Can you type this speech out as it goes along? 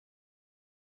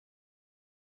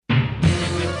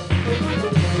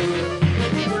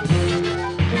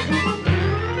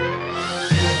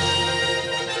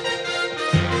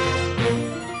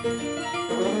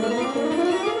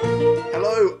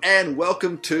and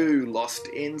welcome to Lost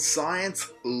in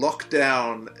Science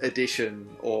Lockdown Edition,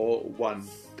 or one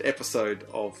episode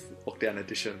of Lockdown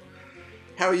Edition.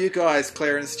 How are you guys,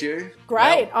 Claire and Stu?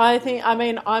 Great.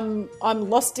 Well, I'm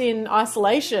lost in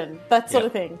isolation, that sort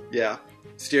of thing. Yeah.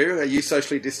 Stu, are you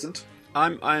socially distant?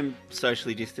 I'm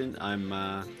socially distant.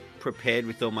 I'm prepared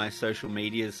with all my social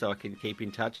media so I can keep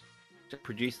in touch. To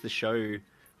produce the show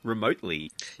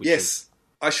remotely. Yes.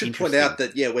 I should point out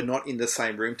that, we're not in the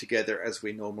same room together as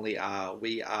we normally are.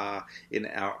 We are in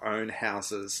our own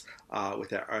houses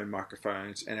with our own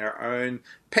microphones and our own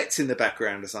pets in the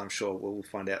background, as I'm sure we'll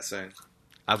find out soon.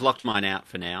 I've locked mine out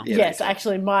for now. Yeah, yes,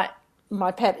 actually,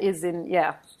 my pet is in,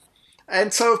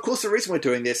 And so, of course, the reason we're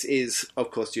doing this is, of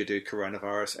course, due to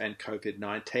coronavirus and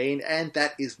COVID-19, and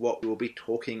that is what we'll be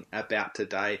talking about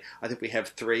today. I think we have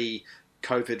 3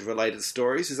 COVID-related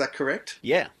stories. Is that correct?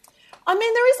 Yeah. I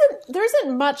mean, there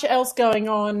isn't much else going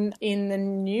on in the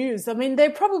news. I mean,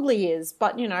 there probably is,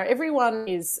 but, everyone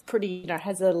is pretty,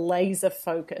 has a laser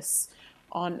focus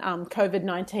on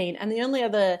COVID-19. And the only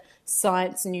other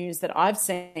science news that I've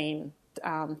seen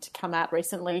to come out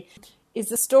recently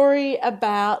is a story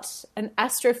about an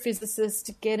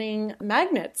astrophysicist getting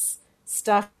magnets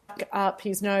stuck up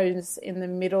his nose in the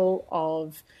middle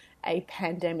of a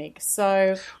pandemic.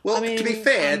 So, well, to be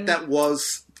fair, that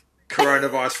was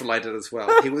coronavirus related as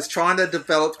well. He was trying to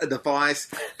develop a device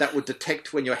that would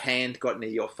detect when your hand got near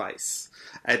your face,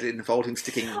 and it involved him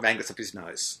sticking magnets up his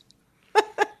nose.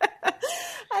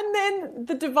 And then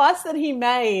the device that he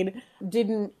made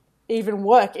didn't even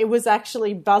work. It was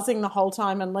actually buzzing the whole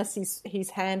time unless his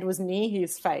hand was near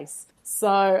his face.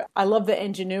 So I love the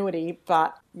ingenuity,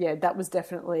 but yeah, that was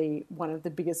definitely one of the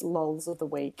biggest lulls of the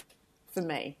week for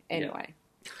me anyway.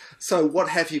 Yeah. So what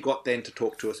have you got then to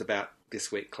talk to us about this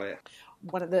week, Claire?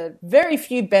 One of the very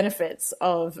few benefits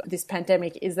of this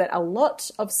pandemic is that a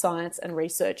lot of science and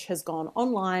research has gone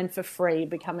online for free,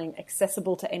 becoming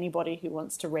accessible to anybody who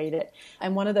wants to read it.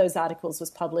 And one of those articles was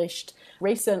published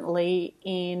recently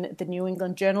in the New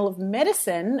England Journal of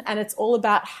Medicine, and it's all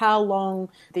about how long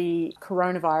the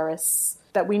coronavirus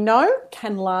that we know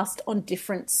can last on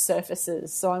different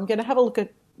surfaces. So I'm going to have a look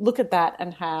at that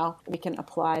and how we can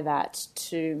apply that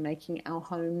to making our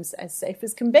homes as safe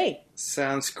as can be.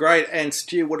 Sounds great. And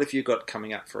Stu, what have you got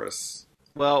coming up for us?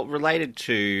 Well, related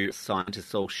to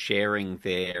scientists all sharing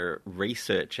their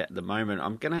research at the moment,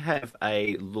 I'm going to have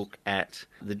a look at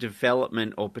the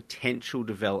development or potential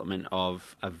development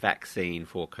of a vaccine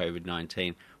for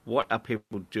COVID-19. What are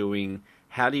people doing?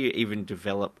 How do you even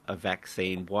develop a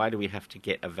vaccine? Why do we have to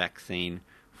get a vaccine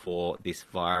for this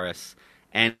virus?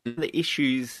 And the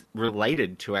issues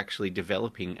related to actually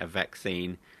developing a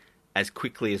vaccine as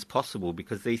quickly as possible,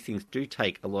 because these things do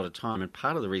take a lot of time, and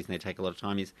part of the reason they take a lot of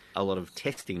time is a lot of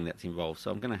testing that's involved.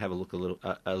 So I'm going to have a look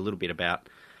a little bit about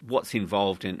what's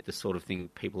involved in the sort of thing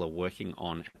people are working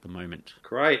on at the moment.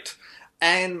 Great.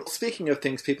 And speaking of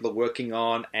things people are working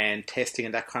on and testing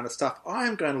and that kind of stuff,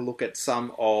 I'm going to look at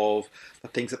some of the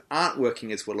things that aren't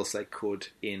working as well as they could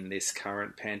in this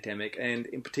current pandemic. And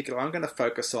in particular, I'm going to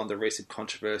focus on the recent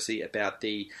controversy about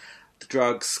the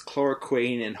drugs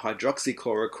chloroquine and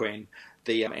hydroxychloroquine,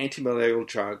 the anti-malarial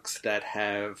drugs that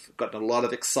have gotten a lot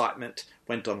of excitement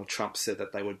when Donald Trump said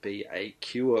that they would be a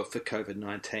cure for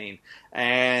COVID-19.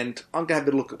 And I'm going to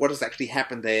have a look at what has actually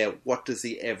happened there, what does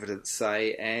the evidence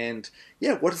say, and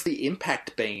what has the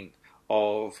impact been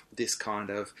of this kind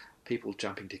of people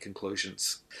jumping to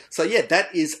conclusions. So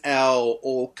that is our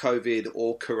all COVID,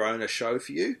 all Corona show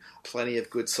for you. Plenty of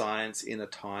good science in a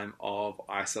time of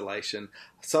isolation.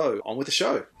 So on with the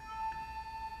show.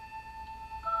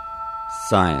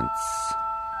 Science,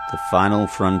 the final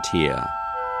frontier.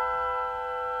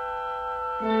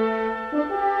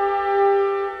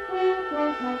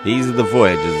 These are the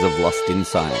voyages of Lost in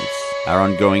Science, our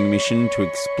ongoing mission to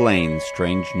explain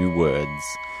strange new words,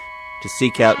 to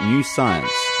seek out new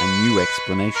science and new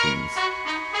explanations,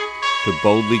 to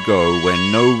boldly go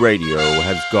where no radio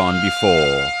has gone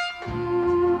before.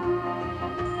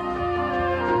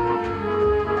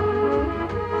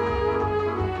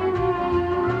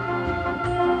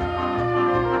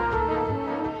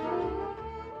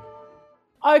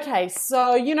 Okay,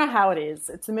 so you know how it is.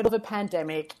 It's the middle of a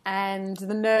pandemic and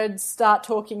the nerds start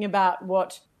talking about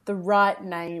what the right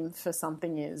name for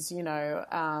something is.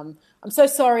 I'm so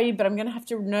sorry, but I'm going to have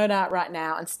to nerd out right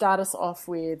now and start us off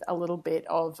with a little bit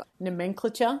of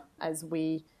nomenclature, as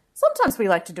sometimes we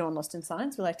like to do on Lost in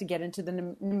Science. We like to get into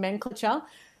the nomenclature.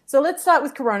 So let's start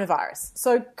with coronavirus.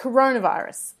 So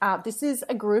coronavirus, this is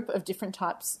a group of different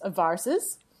types of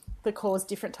viruses that cause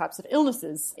different types of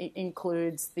illnesses. It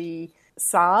includes the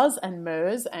SARS and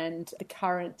MERS and the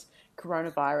current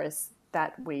coronavirus,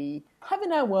 that we have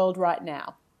in our world right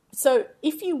now. So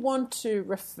if you want to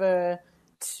refer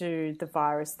to the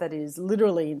virus that is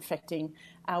literally infecting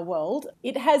our world,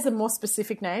 it has a more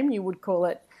specific name. You would call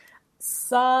it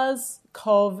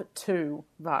SARS-CoV-2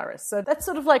 virus. So that's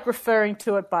sort of like referring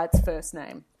to it by its first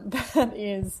name. That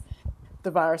is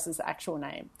the virus's actual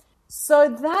name. So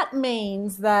that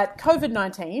means that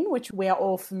COVID-19, which we are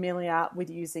all familiar with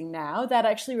using now, that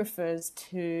actually refers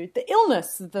to the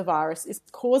illness that the virus is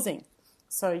causing.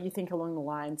 So you think along the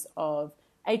lines of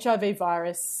HIV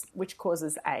virus, which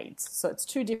causes AIDS. So it's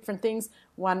two different things.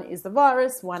 One is the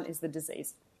virus, one is the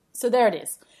disease. So there it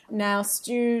is. Now,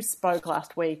 Stu spoke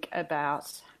last week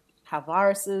about how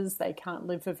viruses, they can't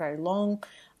live for very long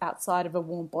outside of a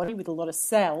warm body with a lot of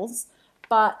cells,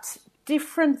 but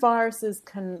different viruses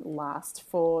can last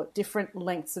for different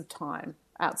lengths of time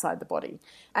outside the body.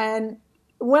 And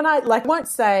when I won't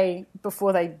say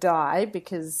before they die,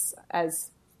 because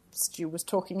as Stu was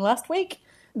talking last week,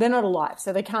 they're not alive,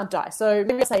 so they can't die. So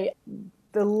maybe say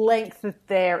the length that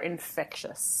they're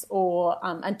infectious, or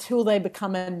until they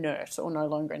become inert or no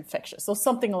longer infectious, or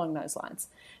something along those lines.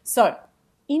 So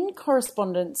in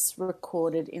correspondence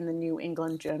recorded in the New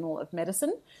England Journal of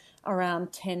Medicine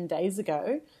around 10 days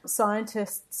ago,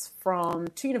 scientists from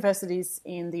 2 universities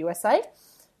in the USA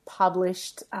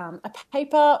published a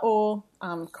paper or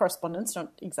correspondence,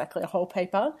 not exactly a whole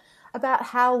paper, about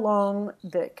how long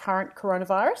the current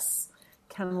coronavirus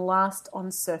can last on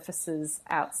surfaces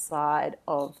outside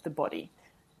of the body.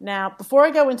 Now, before I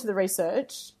go into the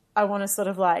research, I want to sort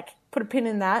of put a pin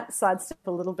in that, sidestep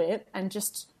a little bit, and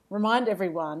just remind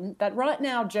everyone that right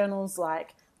now journals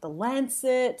like The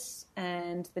Lancet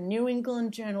and the New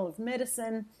England Journal of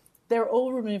Medicine, they're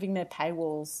all removing their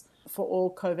paywalls for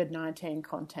all COVID-19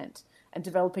 content and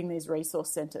developing these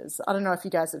resource centres. I don't know if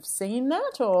you guys have seen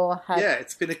that or have. Yeah,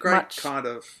 it's been a great kind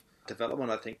of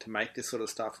development, I think, to make this sort of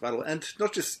stuff available. And it's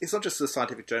not just the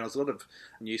scientific journals, a lot of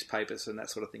newspapers and that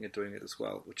sort of thing are doing it as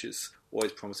well, which is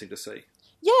always promising to see.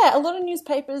 Yeah, a lot of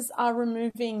newspapers are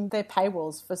removing their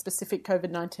paywalls for specific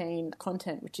COVID-19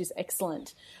 content, which is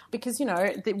excellent because,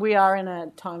 we are in a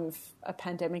time of a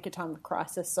pandemic, a time of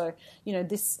crisis. So,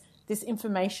 this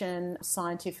information,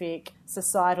 scientific,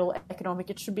 societal, economic,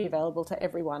 it should be available to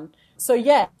everyone. So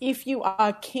yeah, if you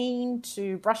are keen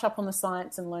to brush up on the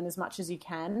science and learn as much as you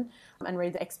can and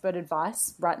read the expert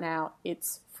advice, right now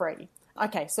it's free.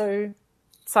 Okay, so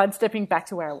sidestepping back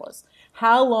to where I was.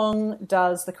 How long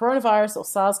does the coronavirus or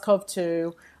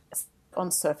SARS-CoV-2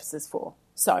 on surfaces for?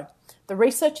 So the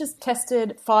researchers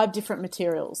tested 5 different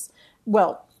materials.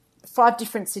 Well, 5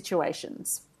 different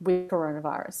situations with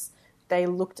coronavirus. They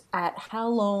looked at how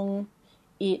long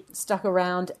it stuck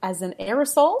around as an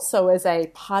aerosol, so as a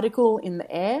particle in the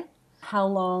air, how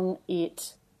long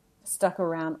it stuck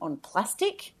around on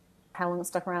plastic, how long it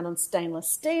stuck around on stainless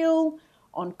steel,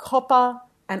 on copper,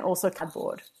 and also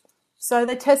cardboard. So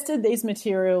they tested these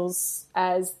materials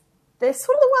as they're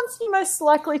sort of the ones you're most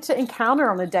likely to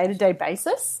encounter on a day-to-day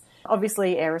basis.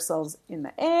 Obviously, aerosols in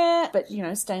the air, but,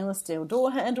 stainless steel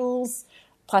door handles,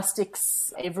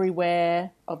 plastics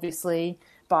everywhere, obviously,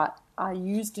 but are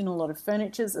used in a lot of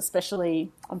furnitures, especially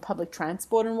on public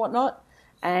transport and whatnot.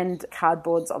 And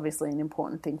cardboard's obviously an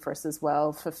important thing for us as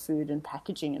well for food and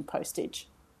packaging and postage.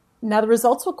 Now, the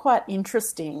results were quite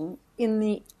interesting. In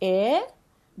the air,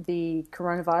 the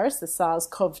coronavirus, the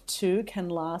SARS-CoV-2, can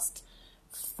last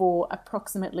for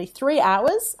approximately 3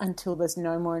 hours until there's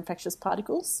no more infectious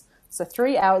particles. So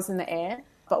 3 hours in the air.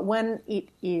 But when it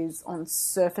is on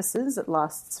surfaces, it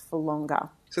lasts for longer.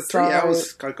 So 3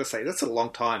 hours, I could say, that's a long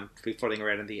time to be floating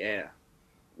around in the air.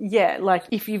 Yeah, like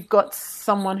if you've got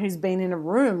someone who's been in a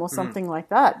room or something like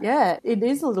that, yeah, it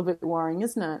is a little bit worrying,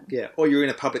 isn't it? Yeah, or you're in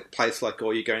a public place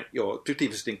or you're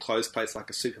particularly visiting a closed place like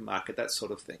a supermarket, that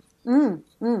sort of thing.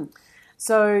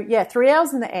 So, yeah, 3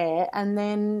 hours in the air and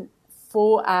then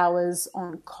 4 hours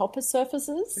on copper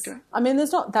surfaces. Okay. I mean,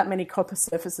 there's not that many copper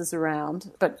surfaces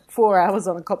around, but 4 hours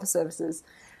on copper surfaces.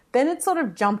 Then it sort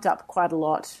of jumped up quite a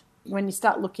lot when you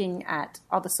start looking at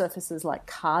other surfaces like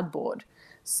cardboard.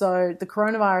 So the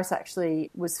coronavirus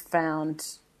actually was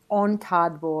found on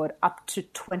cardboard up to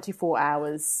 24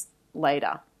 hours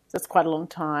later. So that's quite a long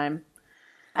time.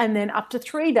 And then up to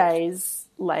 3 days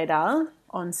later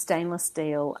on stainless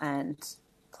steel and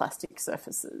plastic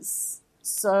surfaces.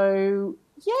 So,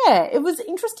 yeah, it was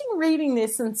interesting reading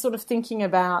this and sort of thinking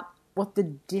about what the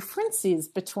difference is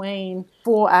between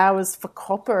 4 hours for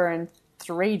copper and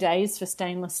 3 days for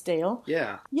stainless steel.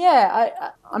 Yeah. Yeah,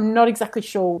 I'm not exactly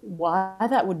sure why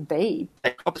that would be.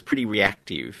 Copper's pretty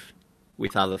reactive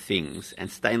with other things, and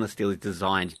stainless steel is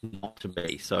designed not to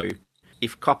be. So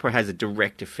if copper has a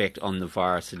direct effect on the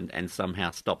virus and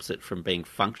somehow stops it from being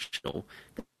functional,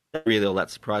 that's not really all that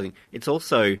surprising. It's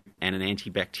also an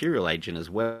antibacterial agent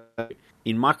as well.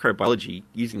 In microbiology,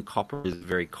 using copper is a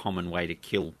very common way to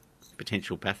kill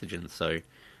potential pathogens, so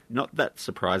not that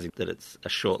surprising that it's a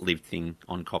short-lived thing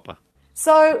on copper.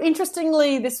 So,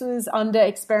 interestingly, this was under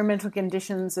experimental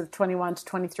conditions of 21 to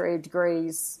 23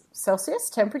 degrees Celsius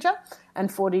temperature and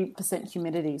 40%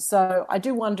 humidity. So I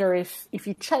do wonder if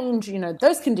you change,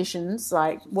 those conditions,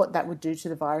 like what that would do to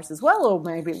the virus as well, or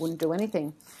maybe it wouldn't do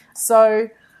anything. So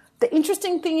the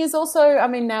interesting thing is also,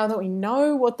 now that we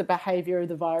know what the behaviour of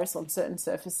the virus on certain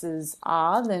surfaces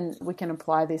are, then we can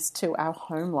apply this to our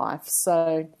home life.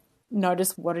 So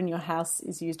notice what in your house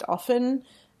is used often.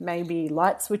 Maybe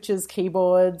light switches,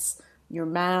 keyboards, your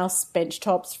mouse, bench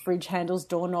tops, fridge handles,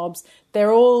 doorknobs.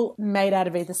 They're all made out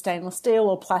of either stainless steel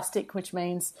or plastic, which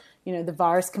means, the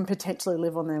virus can potentially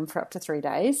live on them for up to 3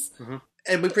 days. Mm-hmm.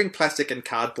 And we bring plastic and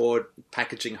cardboard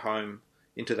packaging home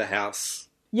into the house.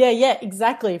 Yeah,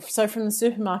 exactly. So from the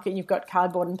supermarket, you've got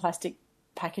cardboard and plastic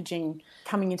packaging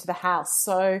coming into the house.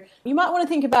 So you might want to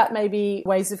think about maybe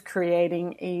ways of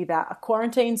creating either a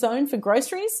quarantine zone for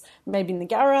groceries, maybe in the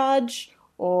garage,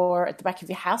 or at the back of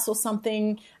your house or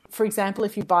something. For example,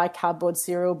 if you buy a cardboard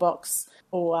cereal box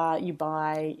or you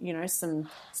buy, some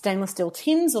stainless steel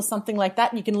tins or something like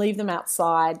that, you can leave them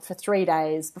outside for 3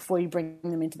 days before you bring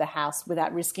them into the house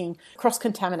without risking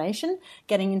cross-contamination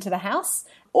getting into the house.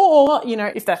 Or,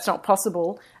 if that's not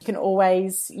possible, you can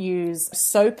always use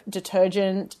soap,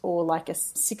 detergent, or like a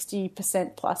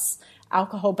 60% plus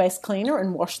alcohol-based cleaner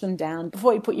and wash them down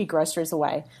before you put your groceries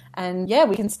away. And yeah,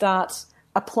 we can start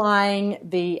applying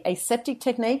the aseptic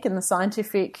technique and the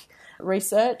scientific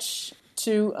research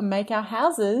to make our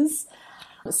houses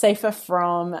safer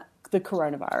from the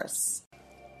coronavirus.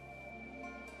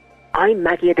 I'm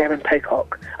Maggie Adair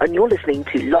Pocock, and you're listening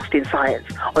to Lost in Science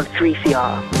on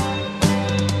 3CR.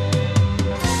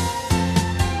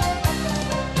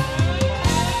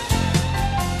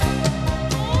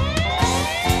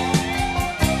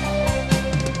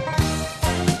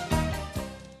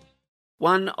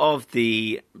 One of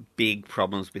the big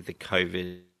problems with the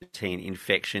COVID-19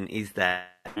 infection is that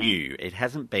it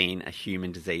hasn't been a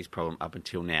human disease problem up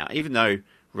until now, even though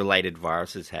related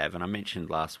viruses have. And I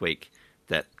mentioned last week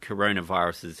that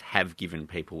coronaviruses have given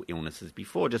people illnesses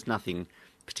before, just nothing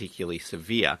particularly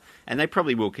severe, and they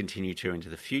probably will continue to into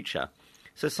the future.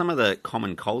 So some of the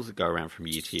common colds that go around from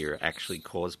year to year are actually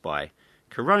caused by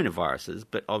coronaviruses,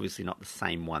 but obviously not the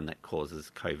same one that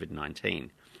causes COVID-19.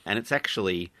 And it's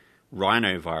actually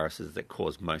rhinoviruses that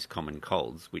cause most common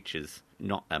colds, which is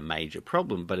not a major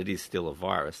problem, but it is still a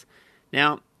virus.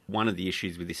 Now, one of the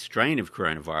issues with this strain of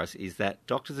coronavirus is that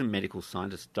doctors and medical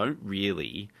scientists don't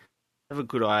really have a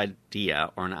good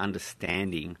idea or an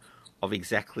understanding of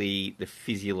exactly the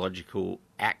physiological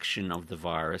action of the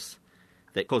virus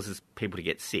that causes people to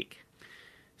get sick.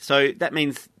 So that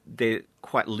means they're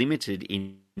quite limited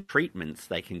in treatments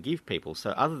they can give people. So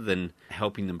other than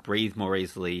helping them breathe more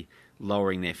easily,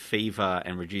 lowering their fever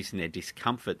and reducing their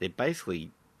discomfort, they're basically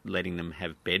letting them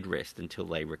have bed rest until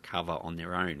they recover on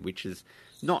their own, which is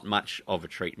not much of a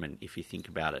treatment if you think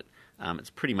about it.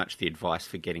 It's pretty much the advice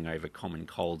for getting over common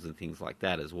colds and things like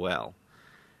that as well.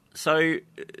 So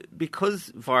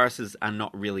because viruses are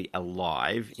not really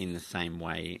alive in the same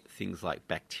way things like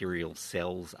bacterial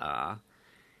cells are,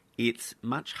 it's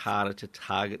much harder to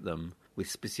target them with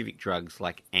specific drugs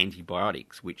like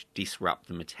antibiotics, which disrupt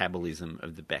the metabolism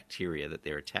of the bacteria that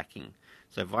they're attacking.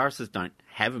 So viruses don't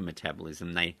have a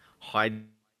metabolism, they hide the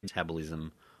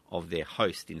metabolism of their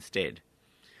host instead.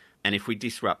 And if we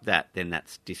disrupt that, then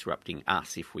that's disrupting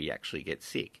us if we actually get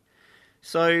sick.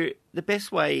 So the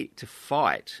best way to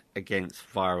fight against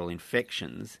viral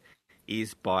infections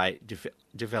is by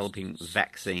developing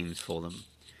vaccines for them,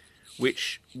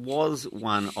 which was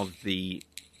one of the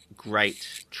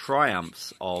great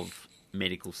triumphs of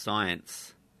medical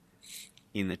science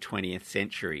in the 20th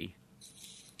century,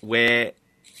 where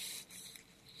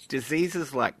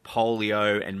diseases like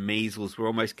polio and measles were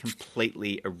almost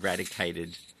completely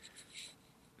eradicated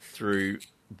through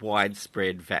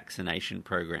widespread vaccination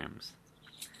programs.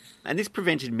 And this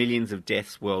prevented millions of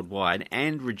deaths worldwide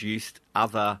and reduced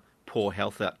other poor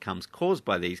health outcomes caused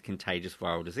by these contagious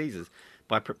viral diseases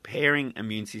by preparing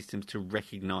immune systems to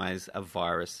recognise a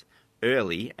virus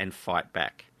early and fight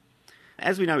back.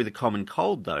 As we know with the common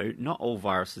cold, though, not all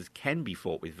viruses can be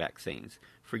fought with vaccines.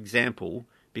 For example,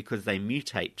 because they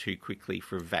mutate too quickly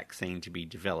for a vaccine to be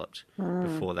developed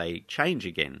before they change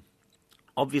again.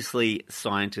 Obviously,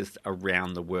 scientists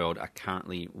around the world are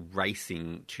currently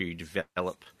racing to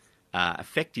develop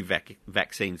effective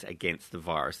vaccines against the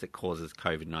virus that causes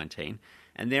COVID-19,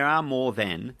 and there are more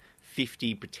than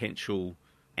 50 potential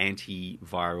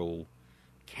antiviral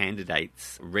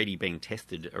candidates already being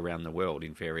tested around the world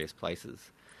in various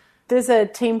places. There's a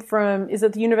team from, is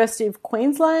it the University of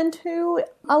Queensland, who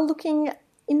are looking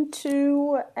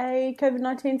into a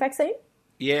COVID-19 vaccine?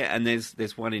 Yeah, and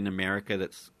there's one in America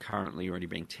that's currently already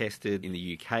being tested. In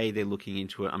the UK, they're looking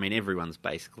into it. I mean, everyone's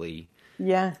basically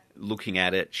looking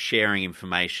at it, sharing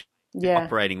information,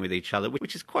 operating with each other,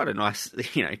 which is quite a nice,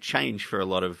 change for a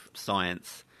lot of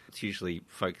science. It's usually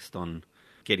focused on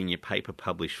getting your paper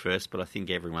published first, but I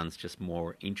think everyone's just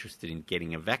more interested in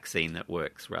getting a vaccine that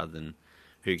works rather than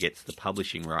who gets the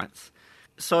publishing rights.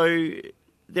 So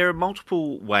there are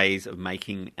multiple ways of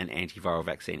making an antiviral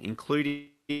vaccine, including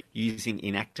using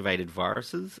inactivated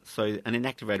viruses. So an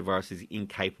inactivated virus is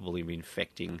incapable of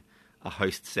infecting a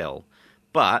host cell,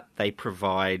 but they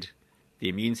provide the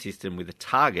immune system with a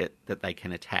target that they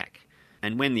can attack.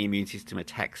 And when the immune system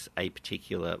attacks a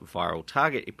particular viral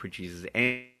target, it produces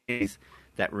antibodies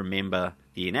that remember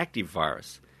the inactive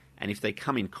virus. And if they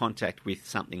come in contact with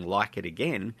something like it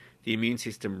again, the immune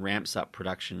system ramps up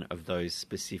production of those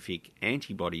specific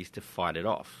antibodies to fight it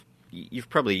off. You've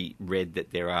probably read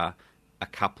that there are a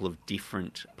couple of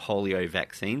different polio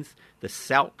vaccines. The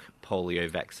Salk polio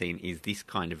vaccine is this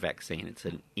kind of vaccine. It's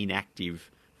an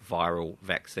inactive viral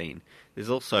vaccine.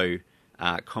 There's also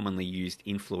commonly used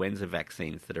influenza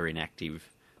vaccines that are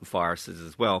inactive viruses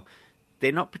as well.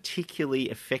 They're not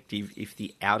particularly effective if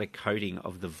the outer coating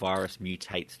of the virus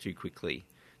mutates too quickly.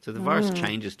 So the virus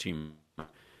changes too much.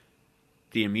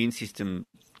 The immune system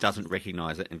doesn't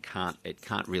recognise it and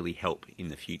can't really help in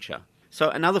the future. So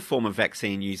another form of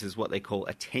vaccine uses what they call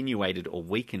attenuated or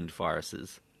weakened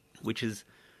viruses, which is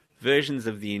versions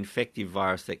of the infective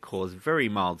virus that cause very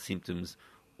mild symptoms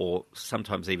or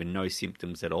sometimes even no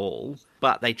symptoms at all,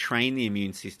 but they train the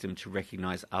immune system to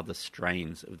recognise other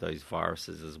strains of those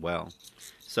viruses as well.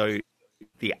 So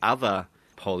the other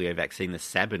polio vaccine, the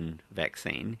Sabin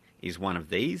vaccine, is one of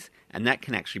these, and that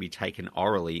can actually be taken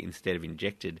orally instead of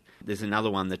injected. There's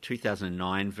another one, the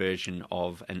 2009 version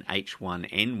of an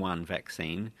H1N1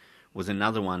 vaccine was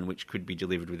another one which could be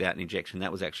delivered without an injection.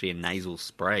 That was actually a nasal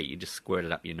spray. You just squirt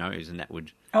it up your nose and that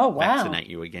would vaccinate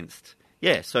you against...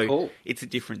 Yeah, so cool. It's a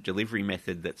different delivery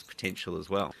method that's potential as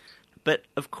well. But,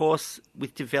 of course,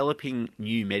 with developing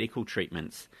new medical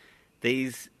treatments,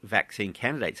 these vaccine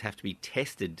candidates have to be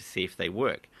tested to see if they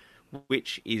work,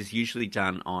 which is usually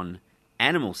done on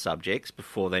animal subjects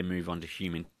before they move on to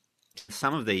human.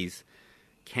 Some of these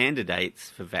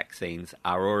candidates for vaccines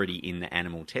are already in the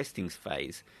animal testing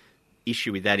phase.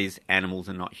 Issue with that is animals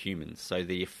are not humans, so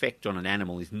the effect on an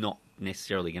animal is not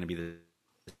necessarily going to be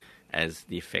as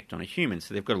the effect on a human.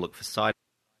 So they've got to look for side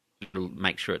effects,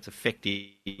 make sure it's effective,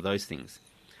 those things.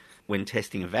 When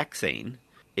testing a vaccine,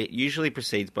 it usually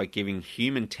proceeds by giving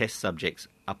human test subjects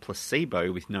a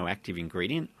placebo with no active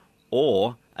ingredient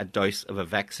or a dose of a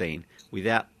vaccine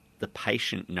without the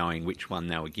patient knowing which one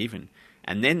they were given.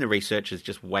 And then the researchers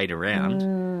just wait around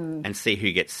and see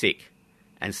who gets sick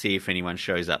and see if anyone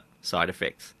shows up side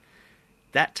effects.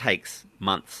 That takes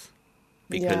months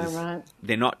because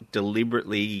they're not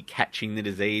deliberately catching the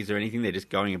disease or anything. They're just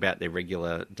going about their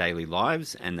regular daily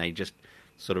lives and they just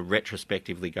sort of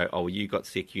retrospectively go, oh, you got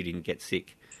sick, you didn't get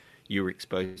sick, you were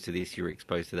exposed to this, you were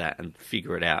exposed to that, and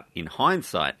figure it out in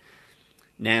hindsight.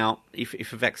 Now, if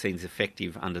a vaccine is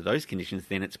effective under those conditions,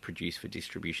 then it's produced for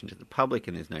distribution to the public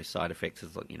and there's no side effects,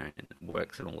 and it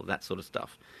works and all of that sort of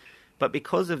stuff. But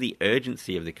because of the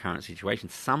urgency of the current situation,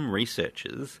 some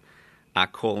researchers are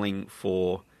calling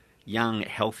for young,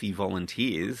 healthy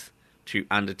volunteers to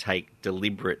undertake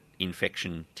deliberate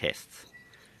infection tests.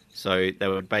 So they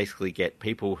would basically get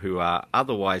people who are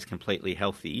otherwise completely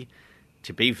healthy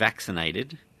to be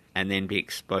vaccinated and then be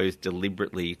exposed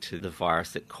deliberately to the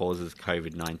virus that causes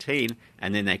COVID-19,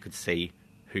 and then they could see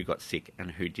who got sick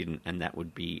and who didn't, and that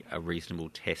would be a reasonable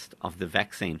test of the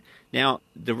vaccine. Now,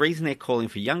 the reason they're calling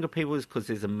for younger people is because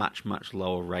there's a much, much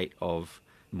lower rate of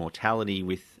mortality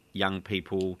with young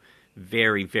people.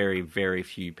 Very, very, very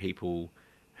few people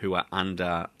who are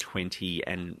under 20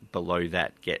 and below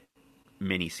that get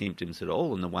many symptoms at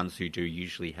all, and the ones who do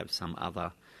usually have some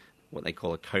other, what they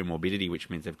call a comorbidity, which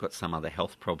means they've got some other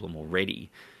health problem already.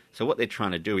 So what they're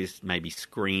trying to do is maybe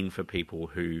screen for people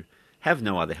who have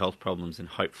no other health problems, and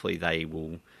hopefully they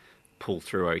will pull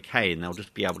through okay, and they'll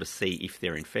just be able to see if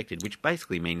they're infected, which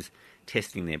basically means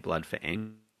testing their blood for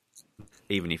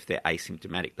even if they're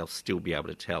asymptomatic, they'll still be able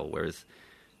to tell, whereas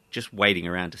just waiting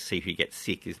around to see who gets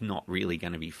sick is not really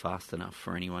going to be fast enough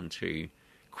for anyone to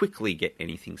quickly get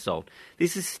anything solved.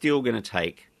 This is still going to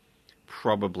take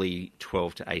probably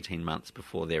 12 to 18 months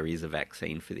before there is a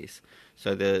vaccine for this.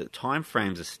 So the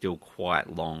timeframes are still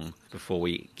quite long before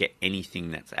we get anything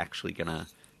that's actually going to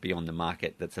be on the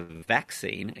market that's a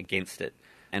vaccine against it.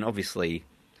 And obviously,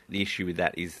 the issue with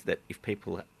that is that if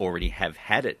people already have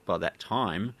had it by that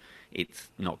time, it's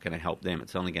not going to help them.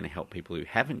 It's only going to help people who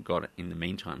haven't got it in the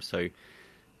meantime. So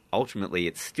ultimately,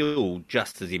 it's still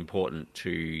just as important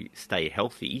to stay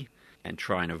healthy and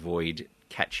try and avoid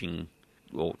catching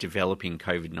or developing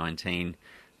COVID-19,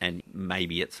 and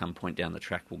maybe at some point down the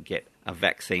track we'll get a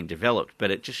vaccine developed.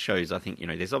 But it just shows, I think,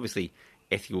 there's obviously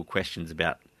ethical questions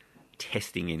about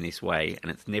testing in this way, and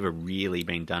it's never really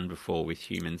been done before with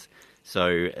humans. So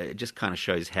it just kind of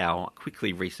shows how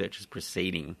quickly research is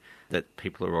proceeding, that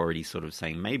people are already sort of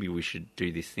saying maybe we should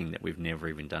do this thing that we've never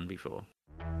even done before.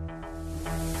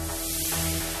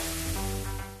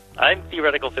 I'm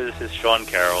theoretical physicist Sean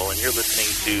Carroll, and you're listening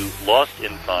to Lost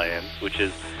in Science, which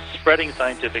is spreading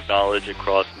scientific knowledge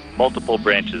across multiple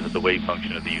branches of the wave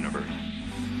function of the universe.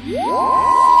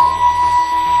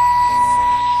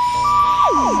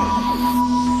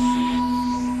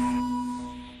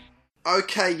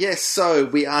 Okay, yes, so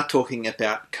we are talking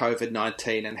about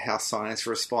COVID-19 and how science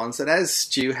responds. And as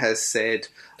Stu has said,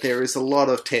 there is a lot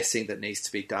of testing that needs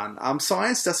to be done.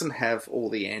 Science doesn't have all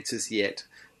the answers yet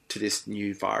to this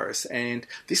new virus, and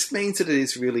this means that it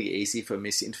is really easy for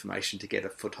misinformation to get a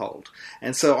foothold.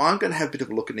 And so I'm going to have a bit of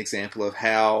a look at an example of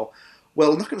how,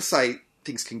 well, I'm not going to say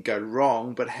things can go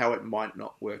wrong, but how it might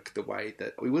not work the way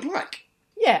that we would like.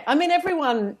 Yeah, I mean,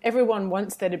 everyone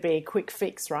wants there to be a quick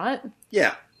fix, right?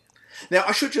 Yeah. Now,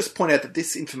 I should just point out that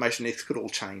this information could all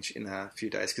change in a few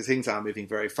days because things are moving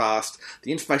very fast.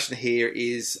 The information here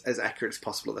is as accurate as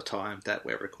possible at the time that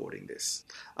we're recording this.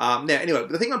 Now, anyway,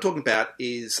 the thing I'm talking about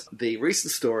is the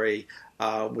recent story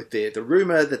with the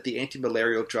rumour that the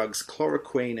anti-malarial drugs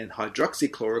chloroquine and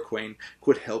hydroxychloroquine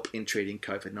could help in treating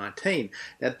COVID-19.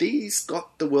 Now, these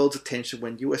got the world's attention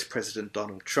when US President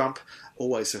Donald Trump,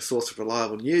 always a source of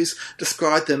reliable news,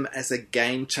 described them as a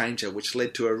game changer, which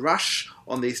led to a rush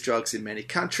on these drugs in many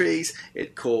countries.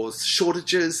 It caused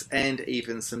shortages and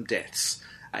even some deaths.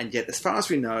 And yet, as far as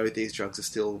we know, these drugs are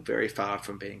still very far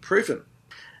from being proven.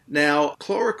 Now,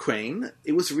 chloroquine,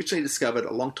 it was originally discovered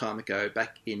a long time ago,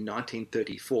 back in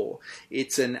 1934.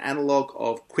 It's an analogue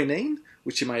of quinine,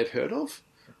 which you may have heard of.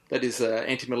 That is an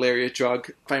anti-malaria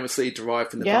drug famously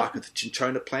derived from the bark of the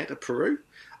cinchona plant of Peru.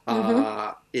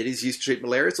 It is used to treat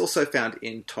malaria. It's also found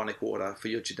in tonic water for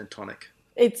your gin and tonic.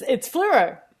 It's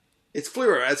fluoro. It's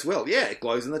fluoro as well. Yeah, it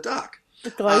glows in the dark.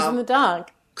 It glows in the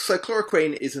dark. So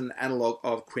chloroquine is an analogue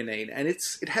of quinine, and it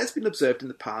has been observed in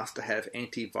the past to have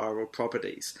antiviral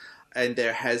properties. And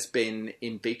there has been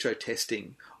in vitro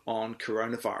testing on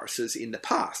coronaviruses in the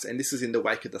past. And this is in the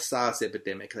wake of the SARS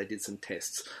epidemic. They did some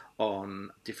tests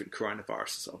on different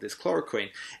coronaviruses of this chloroquine.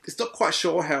 It's not quite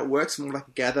sure how it works. From what I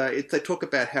can gather, they talk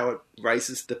about how it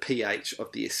raises the pH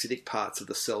of the acidic parts of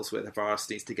the cells where the virus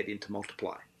needs to get in to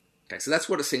multiply. Okay, so that's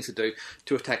what it seems to do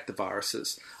to attack the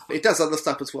viruses. It does other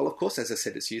stuff as well, of course. As I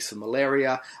said, it's used for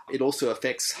malaria. It also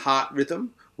affects heart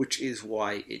rhythm, which is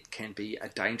why it can be a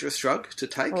dangerous drug to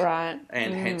take. Right.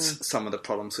 And hence some of the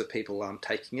problems with people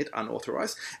taking it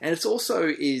unauthorized. And it also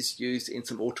is used in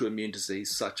some autoimmune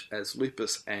disease such as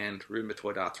lupus and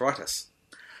rheumatoid arthritis.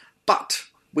 But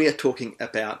we are talking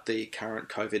about the current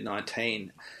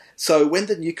COVID-19. So when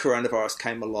the new coronavirus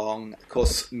came along, of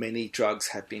course, many drugs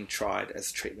have been tried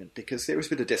as treatment because there is a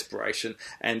bit of desperation,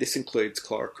 and this includes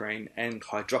chloroquine and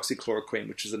hydroxychloroquine,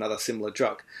 which is another similar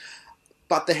drug.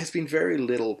 But there has been very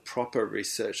little proper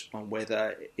research on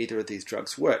whether either of these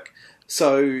drugs work.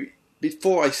 So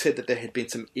before I said that there had been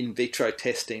some in vitro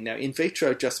testing. Now, in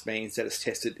vitro just means that it's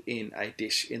tested in a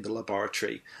dish in the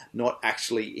laboratory, not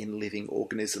actually in living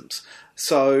organisms.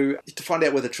 So to find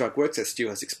out whether the drug works, as Stu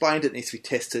has explained, it needs to be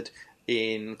tested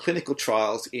in clinical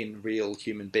trials in real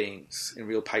human beings, in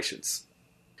real patients.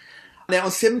 Now,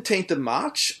 on 17th of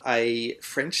March, a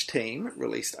French team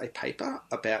released a paper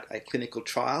about a clinical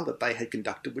trial that they had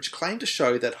conducted, which claimed to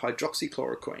show that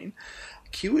hydroxychloroquine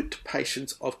cured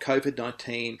patients of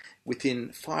COVID-19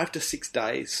 within 5 to 6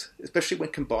 days, especially when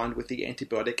combined with the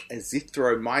antibiotic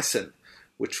azithromycin,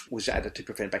 which was added to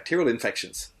prevent bacterial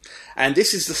infections. And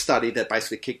this is the study that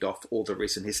basically kicked off all the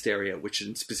recent hysteria, which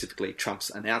is specifically Trump's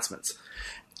announcements.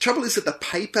 Trouble is that the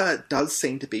paper does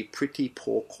seem to be pretty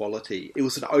poor quality. It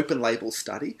was an open label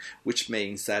study, which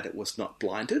means that it was not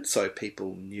blinded, so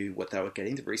people knew what they were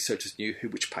getting. The researchers knew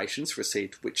which patients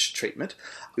received which treatment.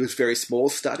 It was a very small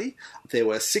study. There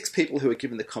were 6 people who were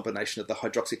given the combination of the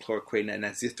hydroxychloroquine and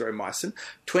azithromycin.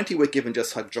 20 were given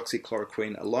just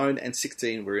hydroxychloroquine alone, and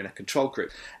 16 were in a control group.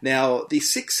 Now, the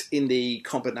 6 in the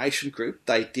combination group,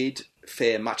 they did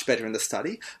fare much better in the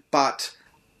study, but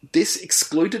this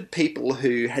excluded people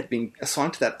who had been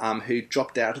assigned to that arm who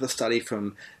dropped out of the study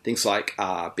from things like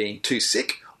being too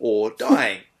sick or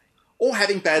dying or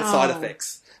having bad side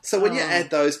effects. So when you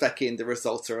add those back in, the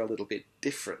results are a little bit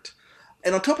different.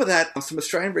 And on top of that, some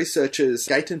Australian researchers,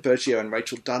 Gaten Bergio and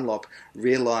Rachel Dunlop,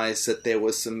 realised that there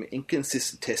was some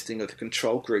inconsistent testing of the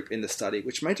control group in the study,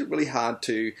 which made it really hard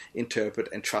to interpret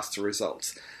and trust the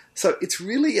results. So it's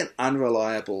really an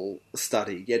unreliable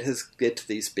study, yet has led to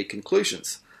these big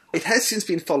conclusions. It has since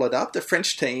been followed up. The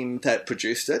French team that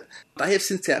produced it, they have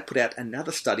since put out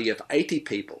another study of 80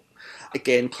 people,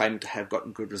 again claiming to have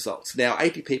gotten good results. Now,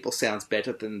 80 people sounds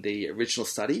better than the original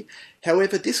study.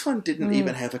 However, this one didn't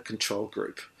even have a control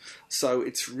group. So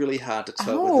it's really hard to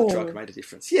tell whether the drug made a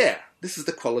difference. Yeah, this is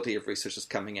the quality of research that's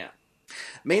coming out.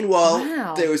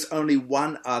 Meanwhile, there is only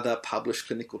one other published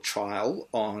clinical trial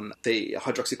on the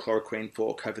hydroxychloroquine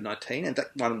for COVID-19, and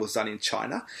that one was done in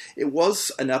China. It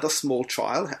was another small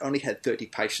trial, only had 30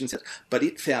 patients, but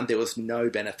it found there was no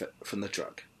benefit from the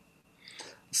drug.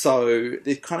 So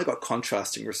it kind of got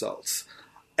contrasting results.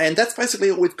 And that's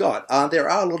basically all we've got. There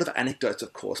are a lot of anecdotes,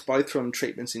 of course, both from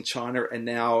treatments in China and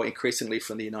now increasingly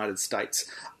from the United States.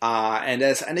 And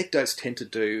as anecdotes tend to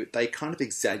do, they kind of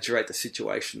exaggerate the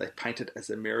situation. They paint it as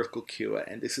a miracle cure,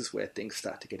 and this is where things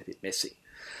start to get a bit messy.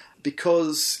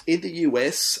 Because in the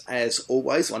US, as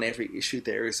always on every issue,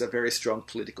 there is a very strong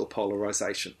political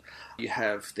polarisation. You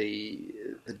have the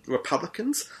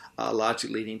Republicans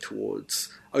largely leaning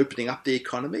towards opening up the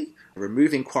economy,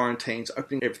 removing quarantines,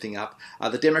 opening everything up.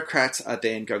 The Democrats are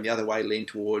then going the other way, leaning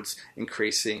towards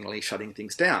increasingly shutting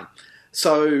things down.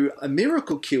 So a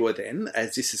miracle cure then,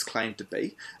 as this is claimed to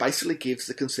be, basically gives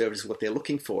the Conservatives what they're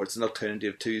looking for. It's an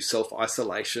alternative to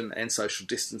self-isolation and social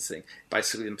distancing.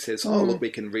 Basically it says, oh, look, we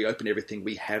can reopen everything.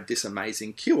 We have this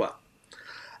amazing cure.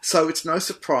 So it's no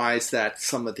surprise that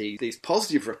some of these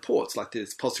positive reports, like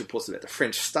there's positive reports about the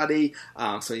French study,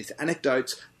 some of these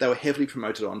anecdotes, they were heavily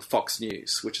promoted on Fox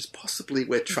News, which is possibly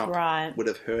where Trump would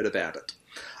have heard about it.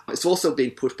 It's also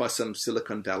been pushed by some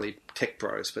Silicon Valley tech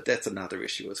bros, but that's another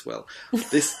issue as well.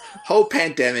 This whole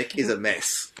pandemic is a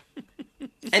mess.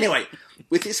 Anyway,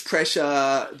 with this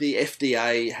pressure, the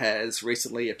FDA has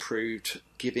recently approved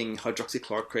giving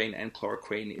hydroxychloroquine and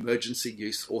chloroquine emergency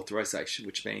use authorization,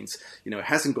 which means, it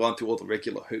hasn't gone through all the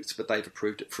regular hoops, but they've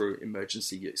approved it for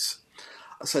emergency use.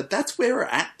 So that's where we're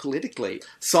at politically.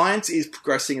 Science is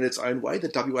progressing in its own way. The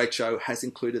WHO has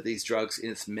included these drugs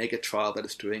in its mega trial that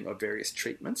it's doing of various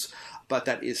treatments, but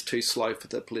that is too slow for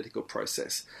the political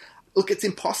process. Look, it's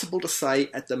impossible to say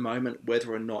at the moment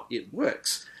whether or not it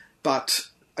works, but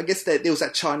I guess there was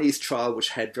that Chinese trial which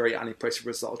had very unimpressive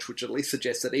results, which at least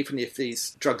suggests that even if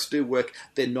these drugs do work,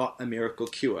 they're not a miracle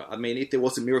cure. I mean, if there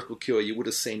was a miracle cure, you would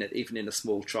have seen it even in a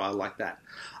small trial like that.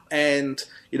 And,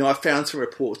 I found some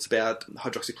reports about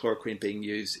hydroxychloroquine being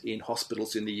used in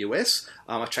hospitals in the US.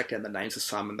 I tracked down the names of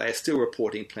some, and they are still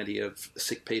reporting plenty of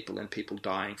sick people and people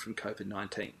dying from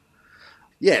COVID-19.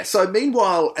 Yeah, so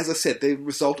meanwhile, as I said, the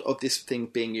result of this thing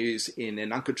being used in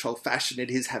an uncontrolled fashion, it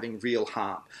is having real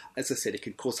harm. As I said, it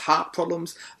can cause heart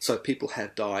problems, so people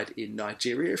have died in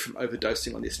Nigeria from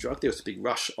overdosing on this drug. There was a big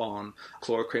rush on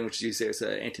chloroquine, which is used there as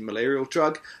an anti-malarial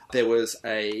drug. There was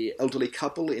an elderly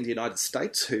couple in the United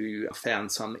States who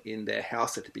found some in their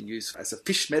house that had been used as a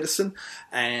fish medicine,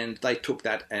 and they took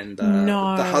that, and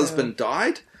the husband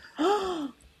died.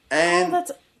 And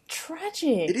that's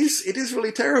tragic. It is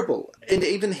really terrible. And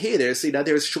even here,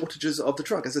 there's shortages of the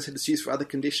drug. As I said, it's used for other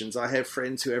conditions. I have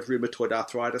friends who have rheumatoid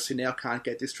arthritis who now can't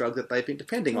get this drug that they've been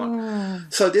depending on.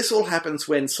 So this all happens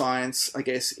when science, I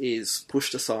guess, is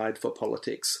pushed aside for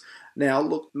politics. Now,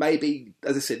 look, maybe,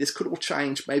 as I said, this could all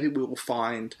change. Maybe we will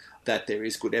find that there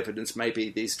is good evidence. Maybe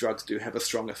these drugs do have a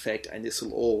strong effect and this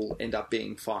will all end up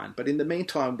being fine. But in the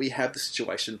meantime, we have the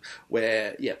situation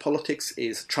where, politics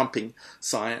is trumping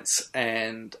science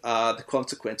and the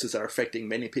consequences are affecting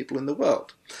many people in the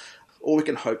world. All we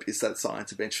can hope is that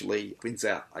science eventually wins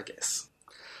out, I guess.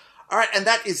 All right, and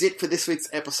that is it for this week's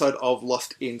episode of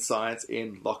Lost in Science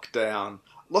in Lockdown.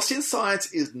 Lost in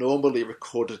Science is normally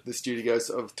recorded in the studios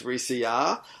of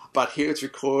 3CR, but here it's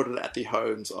recorded at the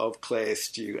homes of Claire,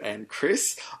 Stu and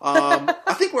Chris.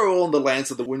 I think we're all in the lands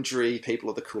of the Wurundjeri people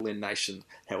of the Kulin Nation,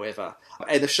 however.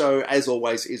 And the show, as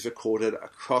always, is recorded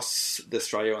across the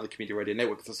Australia on the Community Radio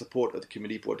Network with the support of the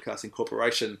Community Broadcasting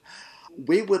Corporation.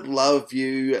 We would love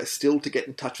you still to get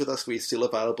in touch with us. We're still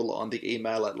available on the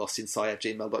email at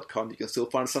lostinsci@gmail.com. You can still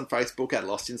find us on Facebook at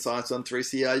Lost in Science on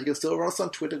 3CR. You can still run us on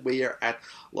Twitter. We are at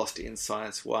Lost in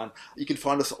Science 1. You can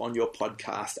find us on your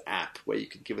podcast app where you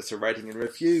can give us a rating and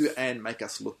review and make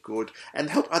us look good and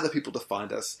help other people to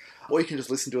find us. Or you can just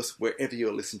listen to us wherever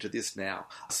you're listening to this now.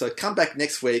 So come back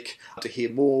next week to hear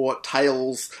more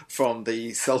tales from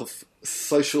the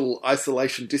social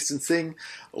isolation distancing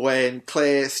when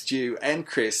Claire, Stu and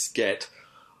Chris get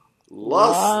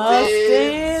lost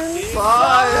in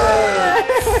science.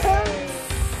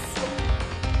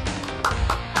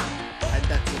 And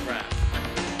that's a wrap.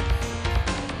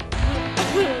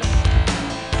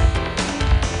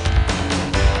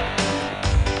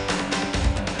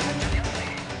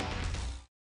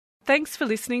 Thanks for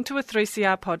listening to a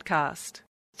 3CR podcast.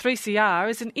 3CR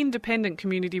is an independent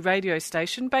community radio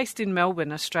station based in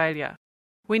Melbourne, Australia.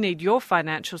 We need your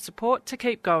financial support to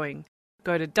keep going.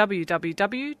 Go to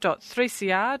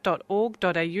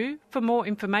www.3cr.org.au for more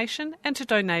information and to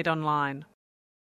donate online.